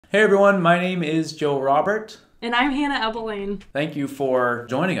Hey everyone, my name is Joe Robert. And I'm Hannah Ebeling. Thank you for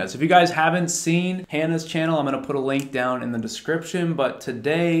joining us. If you guys haven't seen Hannah's channel, I'm going to put a link down in the description. But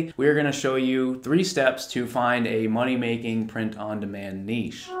today we're going to show you 3 steps to find a money-making print-on-demand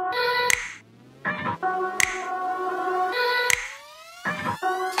niche.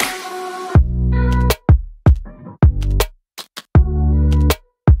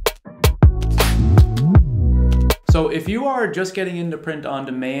 So if you are just getting into print on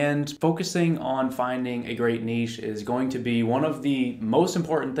demand, focusing on finding a great niche is going to be one of the most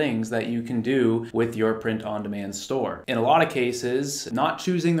important things that you can do with your print on demand store. In a lot of cases, not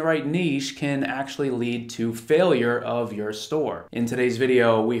choosing the right niche can actually lead to failure of your store. In today's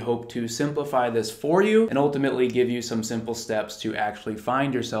video, we hope to simplify this for you and ultimately give you some simple steps to actually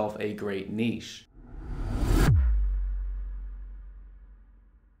find yourself a great niche.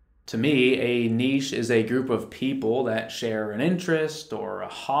 To me, a niche is a group of people that share an interest or a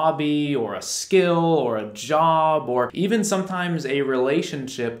hobby or a skill or a job or even sometimes a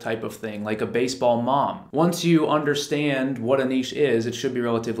relationship type of thing, like a baseball mom. Once you understand what a niche is, it should be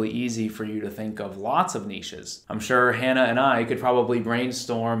relatively easy for you to think of lots of niches. I'm sure Hannah and I could probably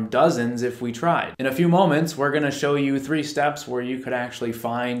brainstorm dozens if we tried. In a few moments, we're going to show you 3 steps where you could actually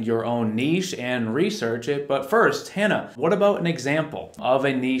find your own niche and research it. But first, Hannah, what about an example of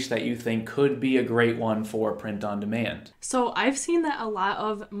a niche that you think could be a great one for print on demand? So I've seen that a lot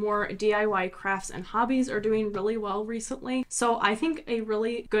of more DIY crafts and hobbies are doing really well recently. So I think a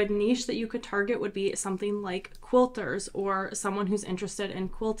really good niche that you could target would be something like quilters or someone who's interested in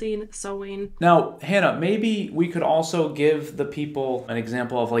quilting, sewing. Now, Hannah, maybe we could also give the people an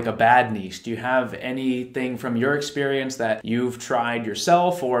example of like a bad niche. Do you have anything from your experience that you've tried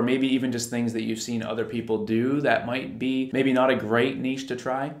yourself, or maybe even just things that you've seen other people do that might be maybe not a great niche to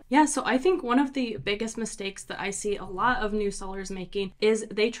try? Yeah, so I think one of the biggest mistakes that I see a lot of new sellers making is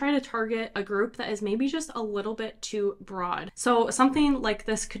they try to target a group that is maybe just a little bit too broad. So something like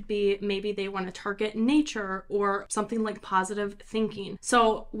this could be maybe they want to target nature or something like positive thinking.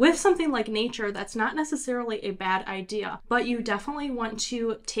 So with something like nature, that's not necessarily a bad idea, but you definitely want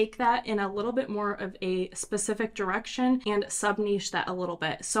to take that in a little bit more of a specific direction and sub-niche that a little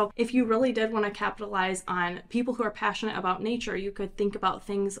bit. So if you really did want to capitalize on people who are passionate about nature, you could think about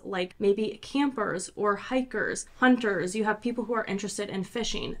things like maybe campers or hikers, hunters. You have people who are interested in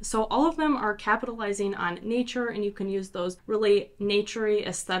fishing. So all of them are capitalizing on nature, and you can use those really naturey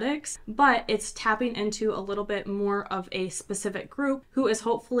aesthetics, but it's tapping into a little bit more of a specific group who is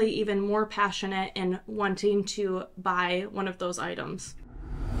hopefully even more passionate in wanting to buy one of those items.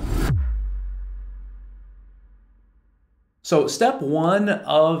 So step 1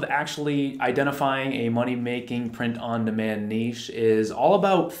 of actually identifying a money-making print-on-demand niche is all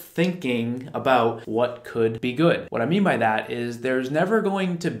about thinking about what could be good. What I mean by that is there's never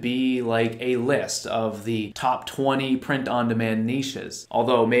going to be like a list of the top 20 print-on-demand niches,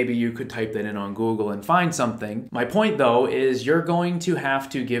 although maybe you could type that in on Google and find something. My point though is you're going to have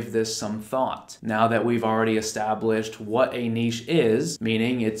to give this some thought. Now that we've already established what a niche is,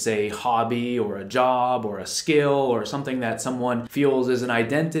 meaning it's a hobby or a job or a skill or something that someone feels is an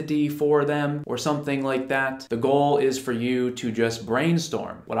identity for them or something like that, the goal is for you to just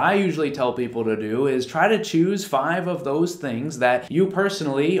brainstorm. What I usually tell people to do is try to choose 5 of those things that you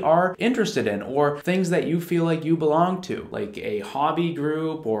personally are interested in or things that you feel like you belong to, like a hobby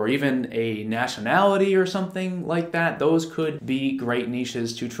group or even a nationality or something like that. Those could be great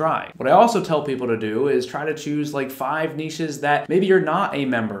niches to try. What I also tell people to do is try to choose like 5 niches that maybe you're not a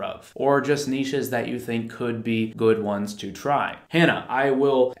member of, or just niches that you think could be good ones to try. Hannah, I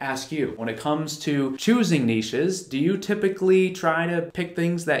will ask you, when it comes to choosing niches, do you typically try to pick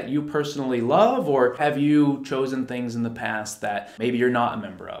things that you personally love, or have you chosen things in the past that maybe you're not a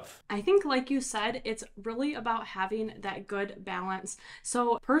member of? I think, like you said, it's really about having that good balance.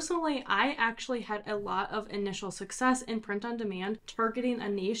 So personally, I actually had a lot of initial success in print on demand, targeting a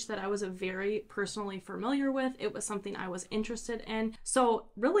niche that I was very personally familiar with. It was something I was interested in. So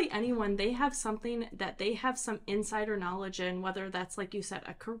really anyone, they have something that they have some insider knowledge in, whether that's, like you said,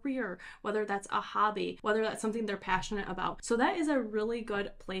 a career, whether that's a hobby, whether that's something they're passionate about. So that is a really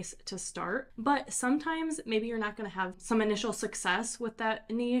good place to start. But sometimes maybe you're not going to have some initial success with that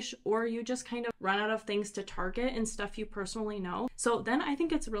niche, or you just kind of run out of things to target and stuff you personally know. So then I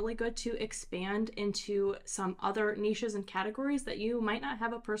think it's really good to expand into some other niches and categories that you might not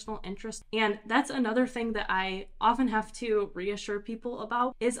have a personal interest. And that's another thing that I often have to reassure people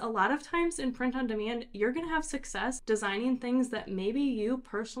about, is a lot of times in print on demand, you're going to have success designing things that maybe you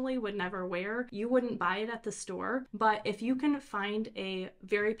personally would never wear. You wouldn't buy it at the store, but if you can find a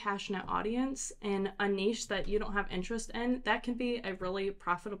very passionate audience in a niche that you don't have interest in, that can be a really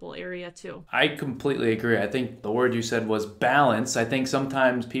profitable area too. I completely agree. I think the word you said was balance. I think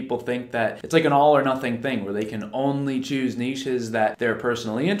sometimes people think that it's like an all or nothing thing where they can only choose niches that they're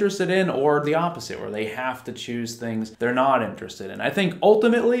personally interested in, or the opposite, where they have to choose things they're not interested in. I think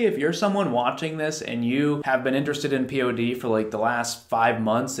ultimately, if you're someone watching this and you have been interested in POD for like the last 5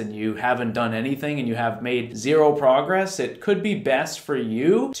 months and you haven't done anything and you have made zero progress, it could be best for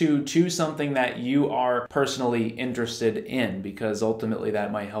you to choose something that you are personally interested in, because ultimately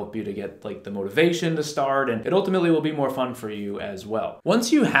that might help you to get like the motivation to start, and it ultimately will be more fun for you as well.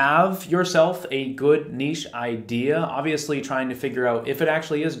 Once you have yourself a good niche idea, obviously trying to figure out if it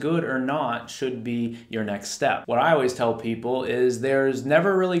actually is good or not should be your next step. What I always tell people is there's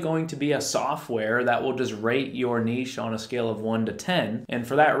never really going to be a software that will just rate your niche on a scale of 1 to 10. And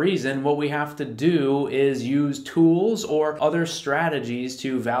for that reason, what we have to do is use tools or other strategies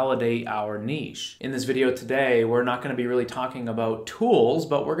to validate our niche. In this video today, we're not going to be really talking about tools,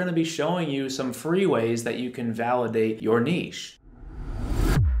 but we're going to be showing you some free ways that you can validate your niche.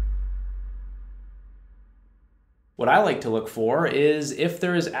 What I like to look for is if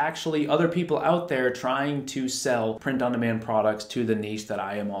there is actually other people out there trying to sell print-on-demand products to the niche that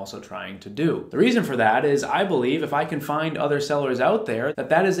I am also trying to do. The reason for that is I believe if I can find other sellers out there,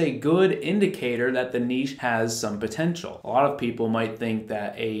 that is a good indicator that the niche has some potential. A lot of people might think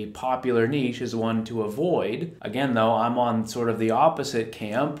that a popular niche is one to avoid. Again, though, I'm on sort of the opposite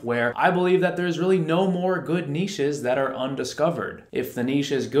camp where I believe that there's really no more good niches that are undiscovered. If the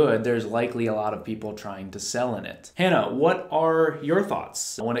niche is good, there's likely a lot of people trying to sell in it. Hannah, what are your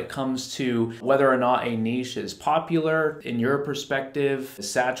thoughts when it comes to whether or not a niche is popular? In your perspective, is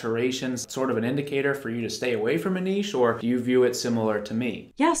saturation sort of an indicator for you to stay away from a niche, or do you view it similar to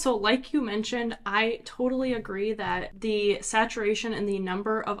me? Yeah, so like you mentioned, I totally agree that the saturation and the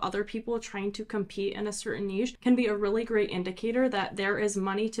number of other people trying to compete in a certain niche can be a really great indicator that there is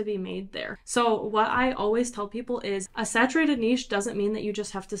money to be made there. So what I always tell people is a saturated niche doesn't mean that you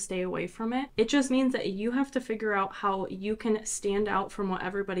just have to stay away from it. It just means that you have to figure out how you can stand out from what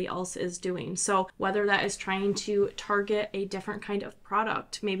everybody else is doing. So whether that is trying to target a different kind of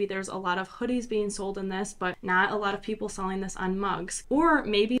product, maybe there's a lot of hoodies being sold in this, but not a lot of people selling this on mugs. Or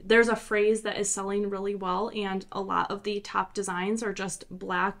maybe there's a phrase that is selling really well and a lot of the top designs are just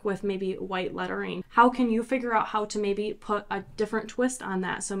black with maybe white lettering. How can you figure out how to maybe put a different twist on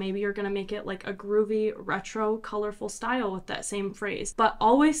that? So maybe you're going to make it like a groovy, retro, colorful style with that same phrase. But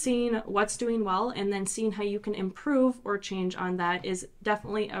always seeing what's doing well and then seeing how you can improve or change on that is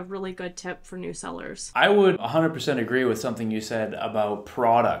definitely a really good tip for new sellers. I would 100% agree with something you said about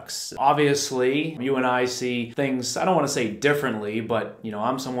products. Obviously, you and I see things, I don't want to say differently, but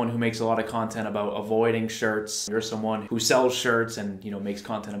I'm someone who makes a lot of content about avoiding shirts. You're someone who sells shirts and makes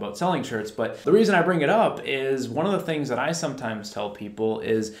content about selling shirts. But the reason I bring it up is one of the things that I sometimes tell people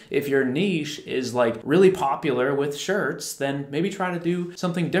is if your niche is like really popular with shirts, then maybe try to do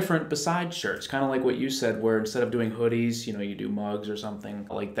something different besides shirts. Kind of like what you said, where instead of doing hoodies, you do mugs or something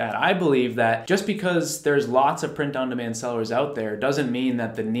like that. I believe that just because there's lots of print-on-demand sellers out there doesn't mean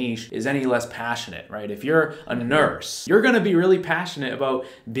that the niche is any less passionate, right? If you're a nurse, you're going to be really passionate about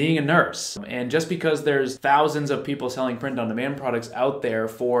being a nurse. And just because there's thousands of people selling print-on-demand products out there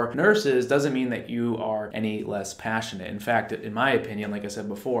for nurses doesn't mean that you are any less passionate. In fact, in my opinion, like I said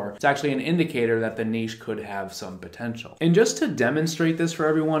before, it's actually an indicator that the niche could have some potential. And just to demonstrate this for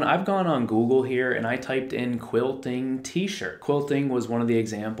everyone, I've gone on Google here and I typed in quilting t-shirt. Quilting was one of the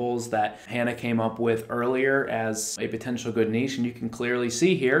examples that Hannah came up with earlier as a potential good niche, and you can clearly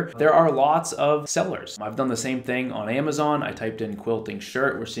see here there are lots of sellers. I've done the same thing on Amazon. I typed in quilting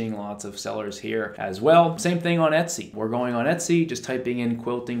shirt. We're seeing lots of sellers here as well. Same thing on Etsy. We're going on Etsy, just typing in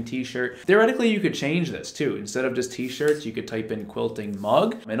quilting t-shirt. Theoretically, you could change this too. Instead of just t-shirts, you could type in quilting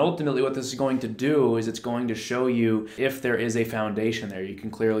mug. And ultimately what this is going to do is it's going to show you if there is a foundation there. You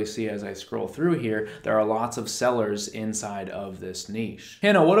can clearly see as I scroll through here, there are lots of sellers inside of this niche.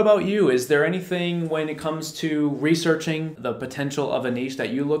 Hannah, what about you? Is there anything when it comes to researching the potential of a niche that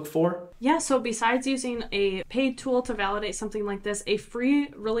you look for? Yeah, so besides using a paid tool to validate something like this, a free,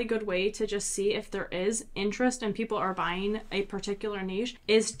 really good way to just see if there is interest and people are buying a particular niche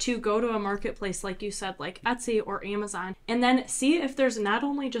is to go to a marketplace, like you said, like Etsy or Amazon, and then see if there's not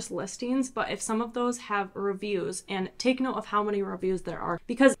only just listings, but if some of those have reviews, and take note of how many reviews there are.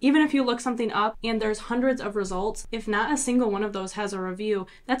 Because even if you look something up and there's hundreds of results, if not a single one of those has a review,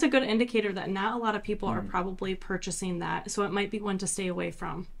 that's a good indicator that not a lot of people are probably purchasing that. So it might be one to stay away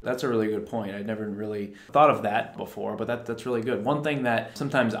from. That's a really good point. I'd never really thought of that before, but that's really good. One thing that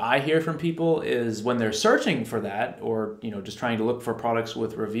sometimes I hear from people is when they're searching for that, or just trying to look for products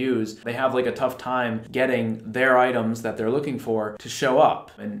with reviews, they have like a tough time getting their items that they're looking for to show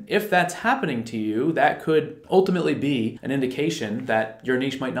up. And if that's happening to you, that could ultimately be an indication that your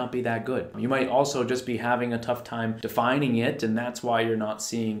niche might not be that good. You might also just be having a tough time defining it, and that's why you're not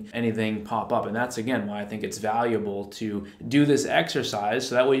seeing anything pop up. And that's again why I think it's valuable to do this exercise,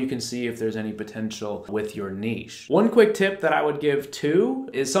 so that way you can see if there's any potential with your niche. One quick tip that I would give too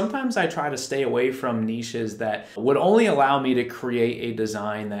is sometimes I try to stay away from niches that would only allow me to create a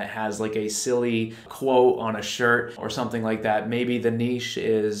design that has like a silly quote on a shirt or something like that. Maybe the niche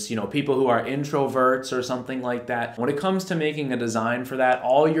is, people who are introverts or something like that. When it comes to making a design for that,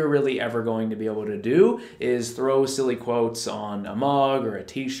 all you're really ever going to be able to do is throw silly quotes on a mug or a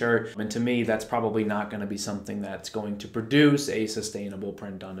t-shirt. And to me, that's probably not going to be something that's going to produce a sustainable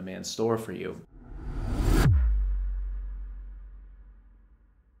print-on-demand store for you.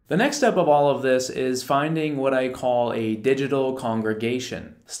 The next step of all of this is finding what I call a digital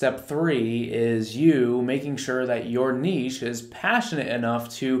congregation. Step 3 is you making sure that your niche is passionate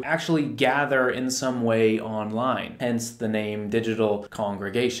enough to actually gather in some way online, hence the name digital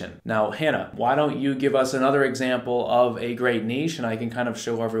congregation. Now, Hannah, why don't you give us another example of a great niche, and I can kind of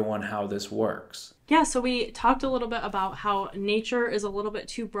show everyone how this works. Yeah, so we talked a little bit about how nature is a little bit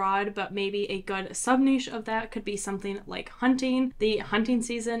too broad, but maybe a good sub-niche of that could be something like hunting. The hunting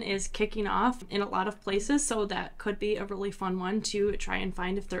season is kicking off in a lot of places, so that could be a really fun one to try and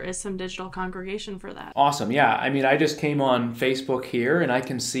find if there is some digital congregation for that. Awesome. Yeah, I just came on Facebook here and I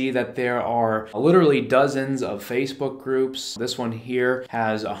can see that there are literally dozens of Facebook groups. This one here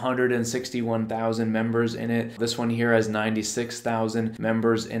has 161,000 members in it. This one here has 96,000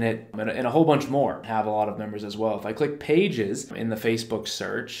 members in it, and a whole bunch more have a lot of members as well. If I click pages in the Facebook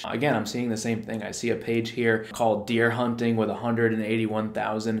search, again, I'm seeing the same thing. I see a page here called Deer Hunting with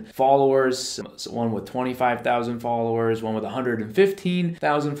 181,000 followers, one with 25,000 followers, one with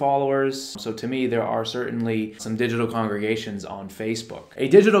 115,000 followers. So to me, there are certainly some digital congregations on Facebook. A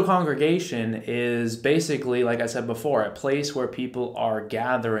digital congregation is basically, like I said before, a place where people are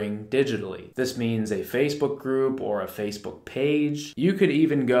gathering digitally. This means a Facebook group or a Facebook page. You could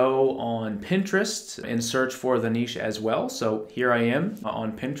even go on Pinterest and search for the niche as well. So here I am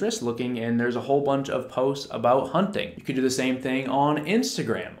on Pinterest looking, and there's a whole bunch of posts about hunting. You could do the same thing on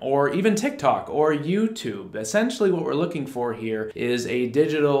Instagram or even TikTok or YouTube. Essentially what we're looking for here is a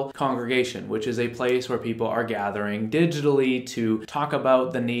digital congregation, which is a place where people are gathering digitally to talk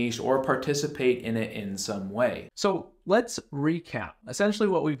about the niche or participate in it in some way. So let's recap. Essentially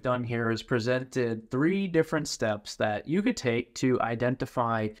what we've done here is presented 3 different steps that you could take to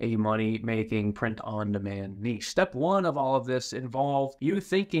identify a money-making print-on-demand niche. Step 1 of all of this involved you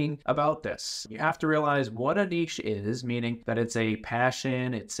thinking about this. You have to realize what a niche is, meaning that it's a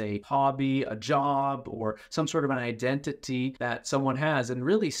passion, it's a hobby, a job, or some sort of an identity that someone has. And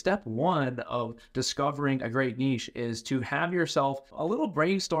really step 1 of discovering a great niche is to have yourself a little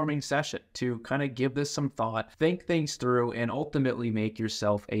brainstorming session to kind of give this some thought, think things through, and ultimately make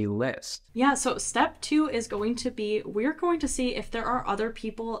yourself a list. Yeah, so step 2 is going to be, we're going to see if there are other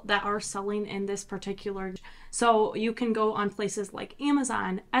people that are selling in this particular. So you can go on places like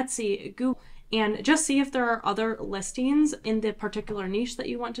Amazon, Etsy, Google, and just see if there are other listings in the particular niche that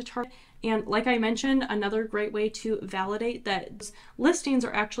you want to target. And like I mentioned, another great way to validate that listings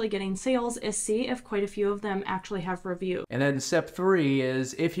are actually getting sales is see if quite a few of them actually have reviews. And then step 3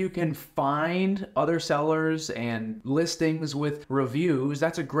 is if you can find other sellers and listings with reviews,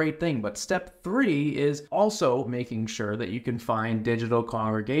 that's a great thing. But step 3 is also making sure that you can find digital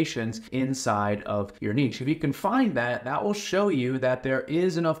congregations inside of your niche. If you can find that, that will show you that there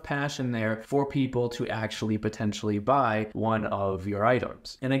is enough passion there for people to actually potentially buy one of your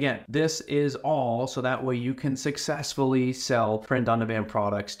items. And again, this is all so that way you can successfully sell print-on-demand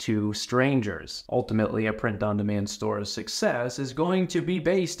products to strangers. Ultimately, a print-on-demand store's success is going to be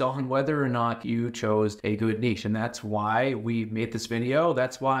based on whether or not you chose a good niche. And that's why we made this video.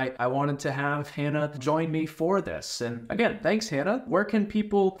 That's why I wanted to have Hannah join me for this. And again, thanks, Hannah. Where can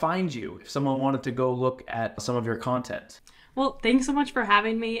people find you if someone wanted to go look at some of your content? Well, thanks so much for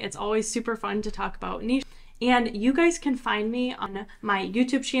having me. It's always super fun to talk about niche. And you guys can find me on my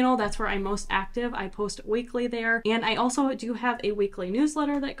YouTube channel. That's where I'm most active. I post weekly there. And I also do have a weekly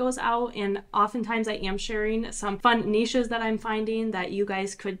newsletter that goes out. And oftentimes I am sharing some fun niches that I'm finding that you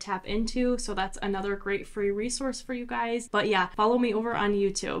guys could tap into. So that's another great free resource for you guys. But yeah, follow me over on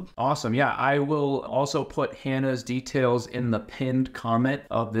YouTube. Awesome. Yeah, I will also put Hannah's details in the pinned comment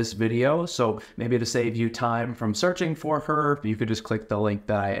of this video. So maybe to save you time from searching for her, you could just click the link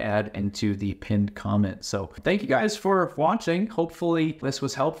that I add into the pinned comment. So thank you guys for watching. Hopefully this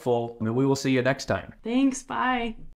was helpful. We will see you next time. Thanks. Bye.